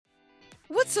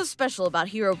What's so special about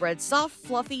Hero Bread's soft,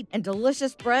 fluffy, and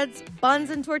delicious breads, buns,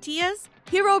 and tortillas?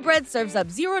 Hero Bread serves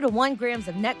up 0 to 1 grams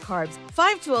of net carbs,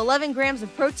 5 to 11 grams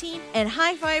of protein, and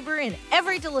high fiber in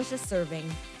every delicious serving.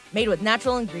 Made with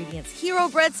natural ingredients, Hero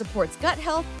Bread supports gut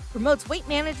health, promotes weight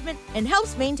management, and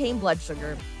helps maintain blood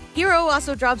sugar. Hero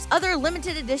also drops other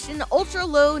limited edition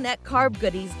ultra-low net carb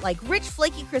goodies like rich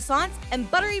flaky croissants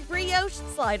and buttery brioche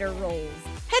slider rolls.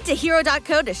 Head to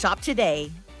hero.co to shop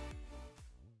today.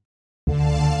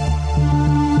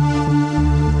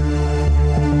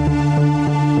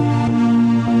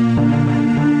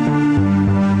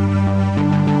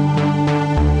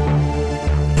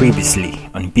 Previously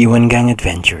on B1 Gang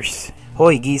Adventures.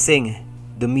 Hoy, gising!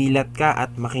 Dumilat ka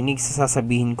at makinig sa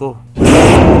sasabihin ko.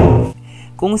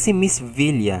 Kung si Miss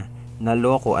Villa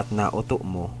naloko at nauto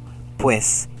mo,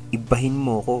 pues ibahin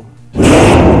mo ko.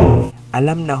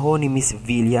 Alam na ho ni Miss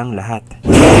Villa ang lahat.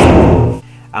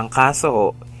 Ang kaso ho,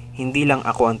 hindi lang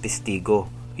ako ang testigo.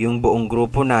 Yung buong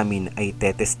grupo namin ay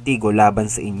tetestigo laban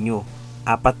sa inyo.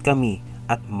 4 kami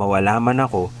at mawala man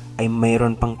ako ay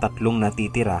mayroon pang 3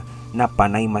 natitira na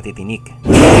panay matitinik.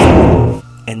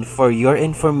 And for your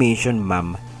information,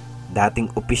 ma'am,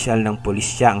 dating opisyal ng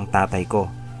pulisya ang tatay ko,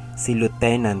 si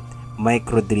Lieutenant Mike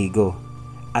Rodrigo.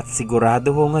 At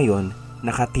sigurado ho ngayon,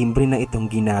 nakatimbre na itong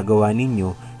ginagawa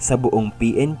ninyo sa buong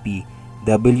PNP,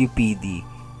 WPD,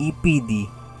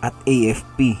 EPD, at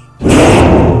AFP.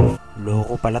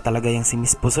 Loko pala talaga yung si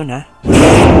Miss Puson, ha?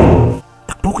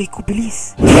 Takbo kay ko,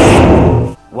 bilis!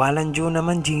 Walang Diyo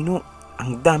naman, Gino.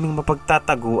 Ang daming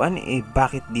mapagtataguan,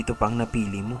 bakit dito pa ang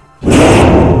napili mo?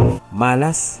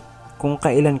 Malas, kung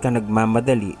kailan ka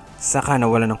nagmamadali, saka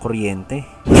nawala ng kuryente.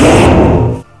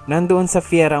 Nandoon sa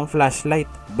Fiera ang flashlight,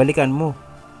 balikan mo.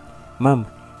 Ma'am,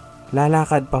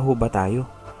 lalakad pa ho ba tayo?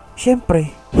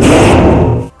 Siyempre.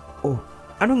 Oh,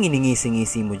 anong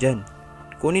iningisi-ngisi mo dyan?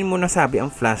 Kunin mo na sabi ang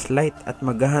flashlight at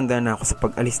maghahanda na ako sa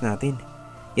pag-alis natin.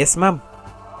 Yes, ma'am.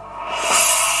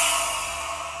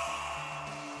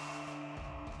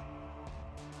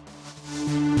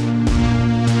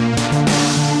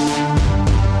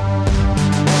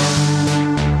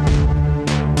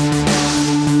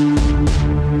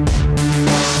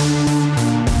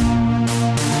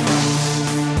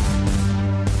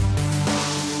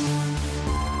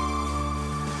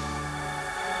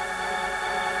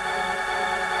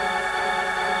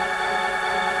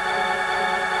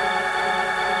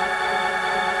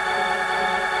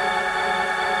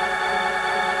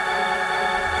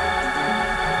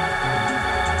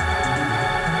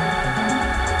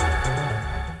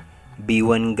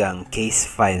 B1 Gang Case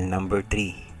File Number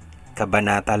 3,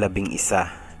 Kabanata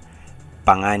 11,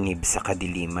 Panganib sa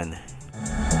Kadiliman.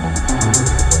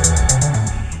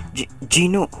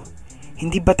 Gino,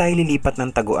 hindi ba tayo lilipat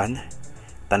ng taguan?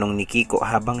 Tanong ni Kiko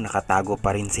habang nakatago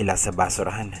pa rin sila sa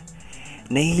basurahan.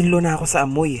 Nahihilo na ako sa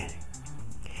amoy.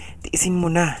 Tiisin mo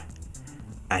na,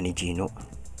 ani Gino.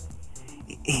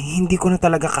 Hindi ko na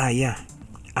talaga kaya.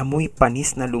 Amoy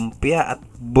panis na lumpia at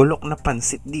bulok na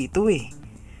pansit dito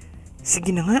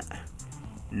Sige na nga.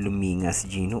 Lumingas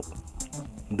Gino.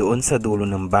 Doon sa dulo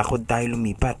ng bakod tayo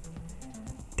lumipat.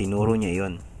 Tinuro niya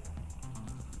yon.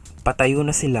 Patayo na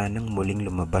sila nang muling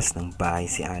lumabas ng bahay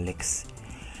si Alex.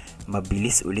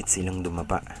 Mabilis ulit silang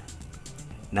dumaba.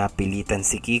 Napilitan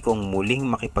si Kikong muling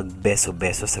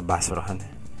makipagbeso-beso sa basurahan.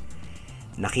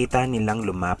 Nakita nilang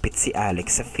lumapit si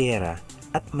Alex sa Fiera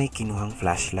at may kinuhang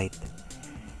flashlight.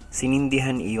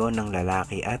 Sinindihan iyon ng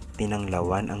lalaki at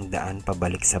tinanglawan ang daan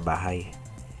pabalik sa bahay.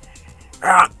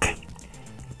 Ark!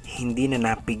 Hindi na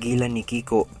napigilan ni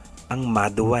Kiko ang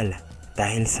maduwal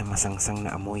dahil sa masangsang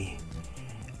na amoy.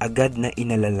 Agad na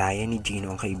inalalayan ni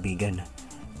Gino ang kaibigan.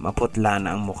 Maputla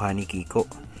na ang mukha ni Kiko.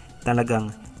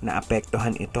 Talagang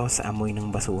naapektuhan ito sa amoy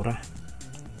ng basura.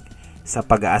 Sa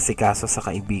pag-aasikaso sa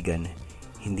kaibigan,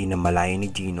 hindi na malaya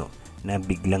ni Gino na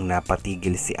biglang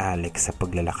napatigil si Alex sa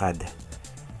paglalakad.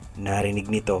 Narinig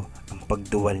nito ang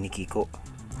pagduwal ni Kiko.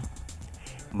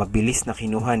 Mabilis na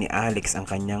kinuha ni Alex ang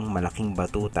kanyang malaking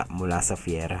batuta mula sa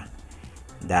Fiera.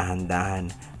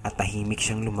 Dahan-dahan at tahimik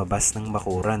siyang lumabas ng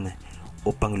bakuran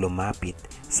upang lumapit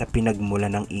sa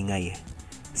pinagmulan ng ingay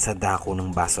sa dako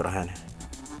ng basurahan.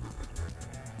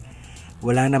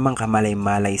 Wala namang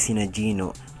kamalay-malay sina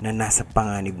Gino na nasa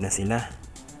panganib na sila.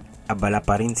 Abala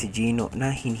pa rin si Gino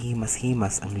na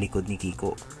hinhimas-himas ang likod ni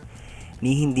Kiko.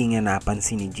 Ni hindi nga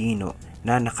napansin ni Gino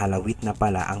na nakalawit na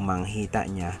pala ang mga hita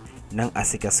niya nang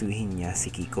asikasuhin niya si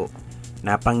Kiko.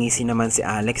 Napangisi naman si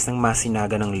Alex nang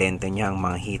masinaga ng lente niya ang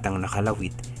mga hitang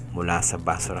nakalawit mula sa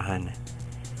basurahan.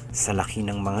 Sa laki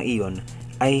ng mga iyon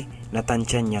ay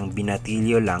natansya niyang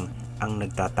binatilyo lang ang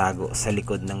nagtatago sa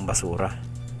likod ng basura.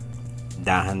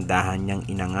 Dahan-dahan niyang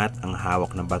inangat ang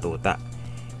hawak na batuta.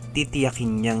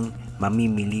 Titiyakin niyang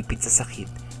mamimilipit sa sakit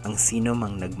ang sino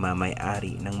mang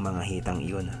nagmamay-ari ng mga hitang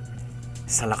iyon.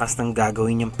 Sa lakas ng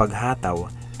gagawin niyang paghataw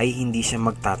ay hindi siya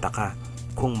magtataka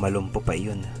kung malumpo pa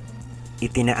iyon.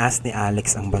 Itinaas ni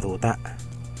Alex ang batuta.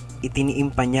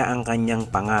 Itiniim pa niya ang kanyang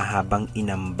panga habang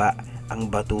inamba ang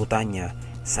batuta niya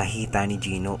sa hita ni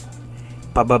Gino.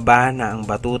 Pababa na ang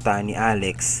batuta ni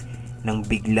Alex nang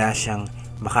bigla siyang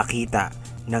makakita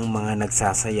ng mga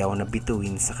nagsasayaw na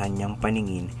bituin sa kanyang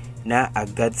paningin na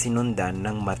agad sinundan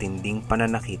ng matinding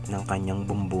pananakit ng kanyang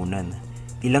bumbunan.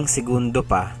 Ilang segundo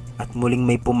pa at muling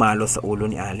may pumalo sa ulo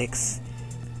ni Alex.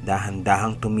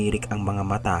 Dahan-dahang tumirik ang mga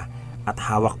mata at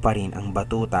hawak pa rin ang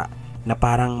batuta na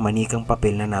parang manikang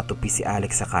papel na natupi si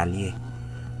Alex sa kalye.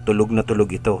 Tulog na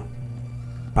tulog ito.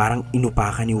 Parang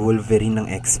inupakan ni Wolverine ng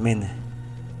X-Men.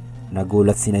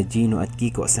 Nagulat sina Gino at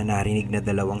Kiko sa narinig na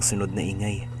dalawang sunod na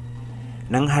ingay.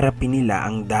 Nang harapin nila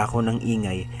ang dako ng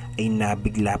ingay ay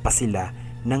nabigla pa sila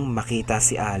nang makita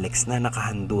si Alex na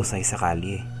nakahandusay sa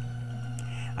kalye.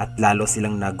 At lalo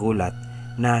silang nagulat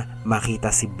na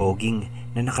makita si Boging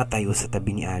na nakatayo sa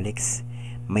tabi ni Alex.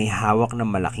 May hawak na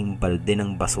malaking balde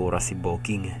ng basura si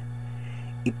Boging.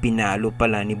 Ipinalo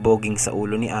pala ni Boging sa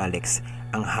ulo ni Alex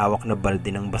ang hawak na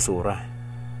balde ng basura.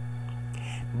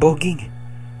 "Boging!"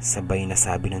 sabay na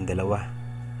sabi ng dalawa.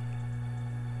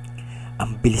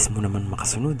 "Ang bilis mo naman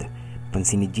makasunod,"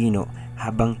 pansin ni Gino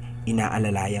habang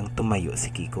inaalalayang tumayo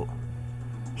si Kiko.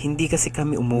 "Hindi kasi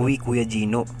kami umuwi, Kuya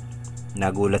Gino."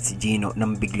 Nagulat si Gino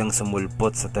nang biglang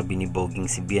sumulpot sa tabi ni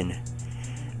Boging si Bien.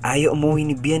 "Ayaw umuwi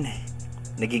ni Bien.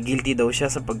 Nagigilty daw siya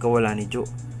sa pagkawala ni Jo,"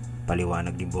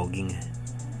 paliwanag ni Boging.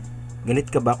 "Galit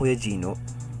ka ba, Kuya Gino?"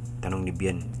 tanong ni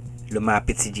Bien.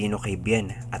 Lumapit si Gino kay Bien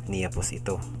at niyapos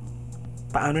ito.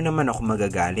 "Paano naman ako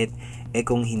magagalit?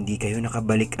 Kung hindi kayo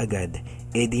nakabalik agad,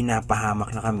 di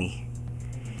napahamak na kami."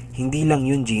 "Hindi lang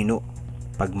yun, Gino,"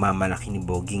 pagmamalaki ni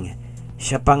Boging.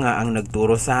 "Siya pa nga ang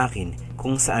nagturo sa akin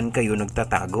kung saan kayo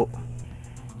nagtatago."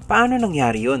 "Paano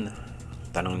nangyari yun?"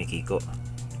 tanong ni Kiko,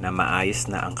 na maayos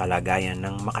na ang kalagayan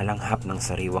ng makalanghap ng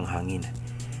sariwang hangin.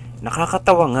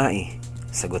 "Nakakatawa nga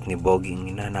sagot ni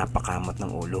Boging na napakamot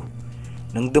ng ulo.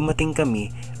 "Nang dumating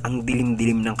kami, ang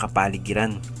dilim-dilim ng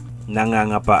kapaligiran.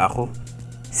 Nangangapa ako.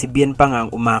 Si Bien pa nga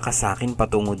ang umakas sa akin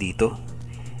patungo dito."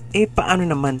 Paano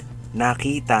naman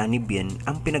nakita ni Bien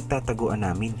ang pinagtataguan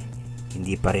namin?"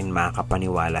 Hindi pa rin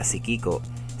makapaniwala si Kiko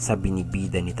sa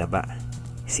binibida ni Taba.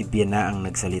 Si Bien na ang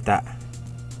nagsalita.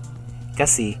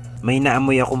 "Kasi may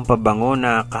naamoy akong pabango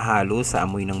na kahalo sa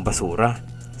amoy ng basura.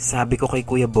 Sabi ko kay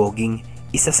Kuya Boging,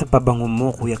 isa sa pabango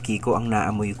mo, Kuya Kiko, ang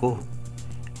naamoy ko.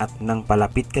 At nang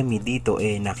palapit kami dito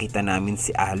nakita namin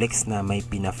si Alex na may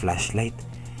pina-flashlight.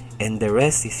 And the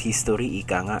rest is history,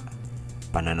 ika nga."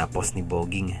 Pananapos ni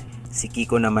Boging. Si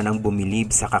Kiko naman ang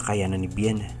bumilib sa kakayanan ni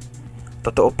Bien.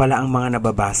 Totoo pala ang mga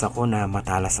nababasa ko na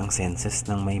matalas ang senses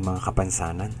ng may mga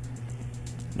kapansanan.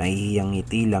 Nahihiyang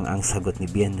ngiti lang ang sagot ni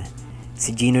Bien.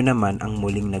 Si Gino naman ang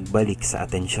muling nagbalik sa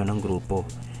atensyon ng grupo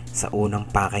sa unang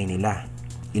pakay nila.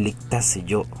 Iligtas si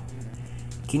Jo.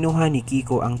 Kinuha ni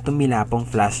Kiko ang tumilapong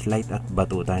flashlight at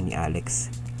batuta ni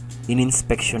Alex.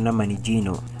 Ininspeksyon naman ni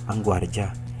Gino ang gwardya.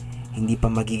 "Hindi pa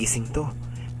magigising to,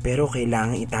 pero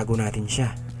kailangan itago natin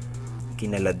siya."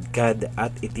 Kinaladkad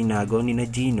at itinago ni na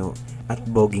Gino at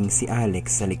Boging si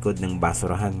Alex sa likod ng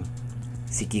basurahan.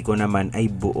 Si Kiko naman ay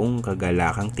buong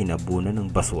kagalakang tinabunan ng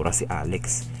basura si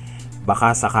Alex.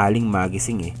 Baka sakaling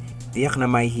magising tiyak na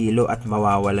may hilo at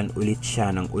mawawalan ulit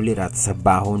siya ng ulirat sa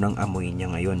baho ng amoy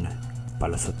niya ngayon,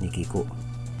 palusot ni Kiko.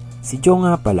 "Si Jo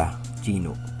nga pala,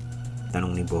 Gino?"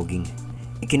 tanong ni Boging.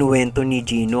 Ikinuwento ni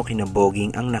Gino kina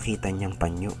Boging ang nakita niyang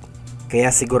panyo. Kaya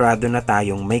sigurado na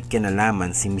tayong may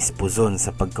kinalaman si Miss Puzon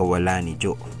sa pagkawala ni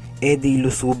Jo. Di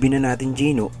lusubin na natin,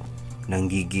 Gino,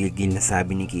 nanggigilgil na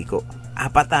sabi ni Kiko.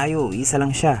 "Apat tayo, isa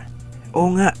lang siya."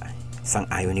 "Oo nga,"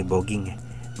 sang-ayon ni Boging.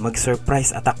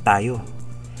 "Mag-surprise attack tayo."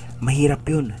 "Mahirap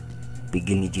yun,"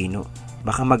 pigil ni Gino.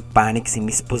 "Baka magpanik si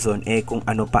Miss Puzon kung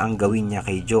ano pa ang gawin niya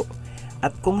kay Jo.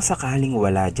 At kung sakaling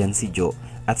wala dyan si Jo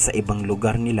at sa ibang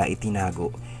lugar nila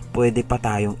itinago, pwede pa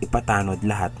tayong ipatanod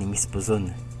lahat ni Miss Puzon."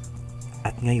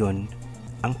 "At ngayon,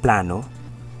 ang plano?"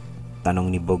 tanong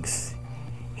ni Bogs.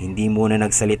 Hindi muna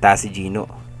nagsalita si Gino.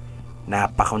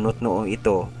 Napakunot noong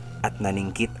ito at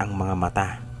naningkit ang mga mata.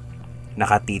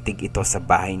 Nakatitig ito sa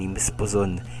bahay ni Miss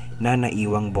Puzon na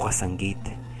naiwang bukas ang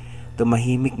gate.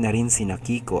 Tumahimik na rin sina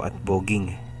Kiko at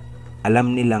Boging.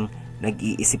 Alam nilang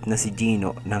nag-iisip na si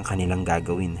Gino ng kanilang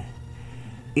gagawin.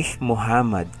 "If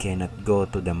Muhammad cannot go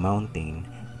to the mountain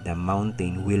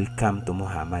will come to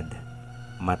Muhammad,"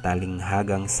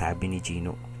 matalinghagang sabi ni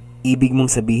Gino. Ibig mong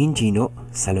sabihin, Gino,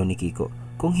 salo ni Kiko,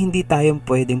 kung hindi tayo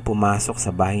pwedeng pumasok sa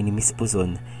bahay ni Miss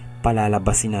Puzon,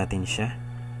 palalabasin natin siya.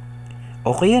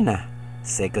 Okay yan ah,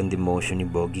 second emotion ni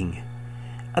Boging.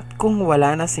 At kung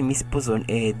wala na si Miss Puzon,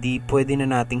 di pwede na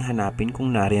nating hanapin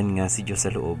kung nariyan nga si Diyos sa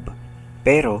loob.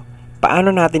 Pero, paano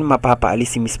natin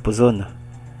mapapaalis si Miss Puzon?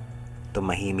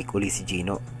 Tumahimik uli si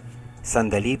Gino.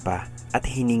 Sandali pa at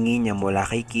hiningi niya mula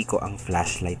kay Kiko ang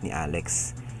flashlight ni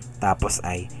Alex. Tapos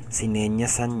ay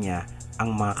sinenyasan niya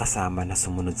ang mga kasama na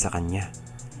sumunod sa kanya.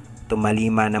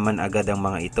 Tumalima naman agad ang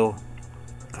mga ito.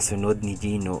 Kasunod ni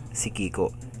Gino si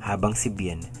Kiko habang si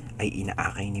Bien ay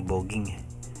inaakay ni Boging.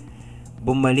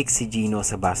 Bumalik si Gino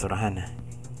sa basurahan.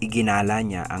 Iginala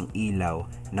niya ang ilaw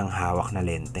ng hawak na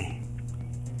lente.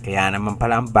 Kaya naman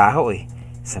pala ang baho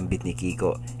sambit ni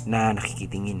Kiko na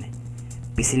nakikitingin.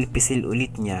 Pisil-pisil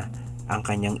ulit niya ang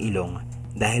kanyang ilong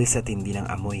dahil sa tindi ng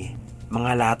amoy.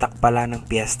 Mga latak pala ng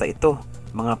piyesta ito.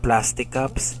 Mga plastic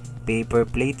cups, paper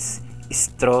plates,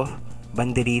 straw,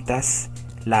 banderitas,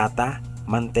 lata,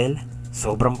 mantel,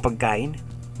 sobrang pagkain.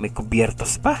 May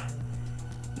kubyertos pa.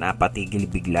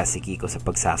 Napatigil bigla si Kiko sa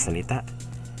pagsasalita.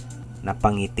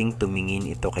 Napangiting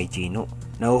tumingin ito kay Gino.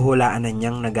 Nahuhulaan na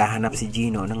niyang naghahanap si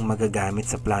Gino ng magagamit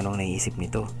sa planong naiisip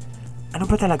nito.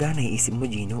 Ano ba talaga naiisip mo,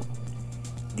 Gino?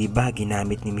 Diba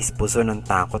ginamit ni Miss Puzon ang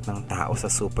takot ng tao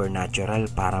sa supernatural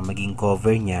para maging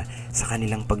cover niya sa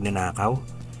kanilang pagnanakaw?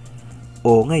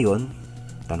 O ngayon,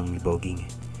 tanong ni Boging,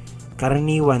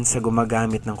 karaniwan sa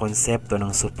gumagamit ng konsepto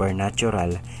ng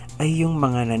supernatural ay yung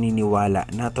mga naniniwala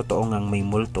na totoo ngang may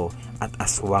multo at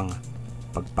aswang,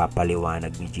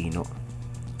 pagpapaliwanag ni Gino.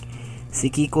 Si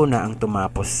Kiko na ang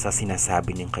tumapos sa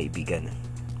sinasabi niyang kaibigan.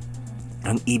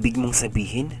 Ang ibig mong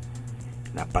sabihin?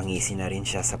 Napangisi na rin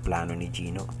siya sa plano ni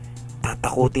Gino.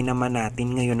 Tatakutin naman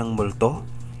natin ngayon ng multo?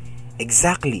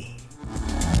 Exactly.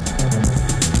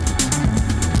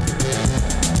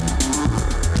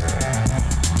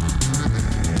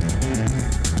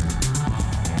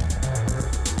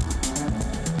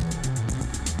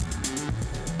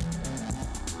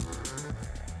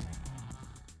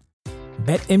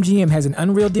 BetMGM has an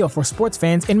unreal deal for sports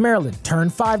fans in Maryland. Turn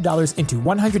 $5 into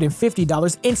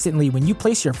 $150 instantly when you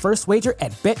place your first wager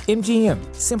at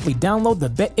BetMGM. Simply download the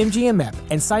BetMGM app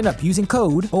and sign up using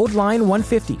code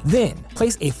OldLine150. Then,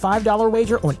 place a $5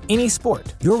 wager on any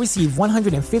sport. You'll receive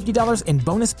 $150 in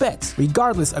bonus bets,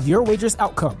 regardless of your wager's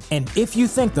outcome. And if you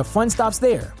think the fun stops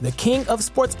there, the King of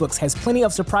Sportsbooks has plenty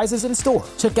of surprises in store.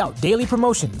 Check out daily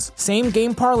promotions,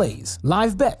 same-game parlays,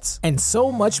 live bets, and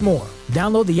so much more.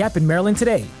 Download the app in Maryland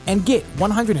today and get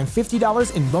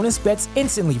 $150 in bonus bets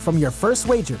instantly from your first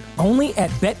wager. Only at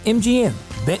BetMGM.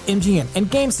 BetMGM and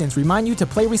GameSense remind you to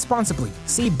play responsibly.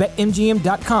 See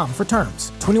BetMGM.com for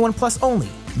terms. 21 plus only.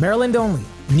 Maryland only.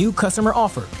 New customer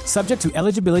offer. Subject to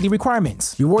eligibility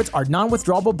requirements. Rewards are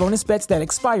non-withdrawable bonus bets that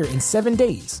expire in 7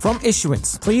 days. From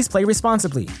issuance, please play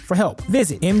responsibly. For help,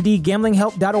 visit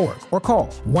mdgamblinghelp.org or call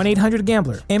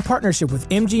 1-800-GAMBLER in partnership with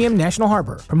MGM National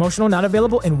Harbor. Promotional not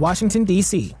available in Washington,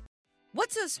 D.C.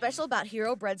 What's so special about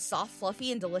Hero Bread's soft,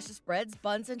 fluffy, and delicious breads,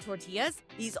 buns, and tortillas?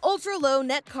 These ultra-low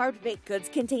net-carb baked goods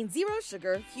contain zero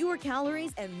sugar, fewer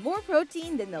calories, and more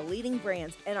protein than the leading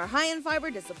brands, and are high in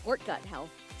fiber to support gut health.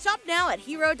 Shop now at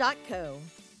Hero.co.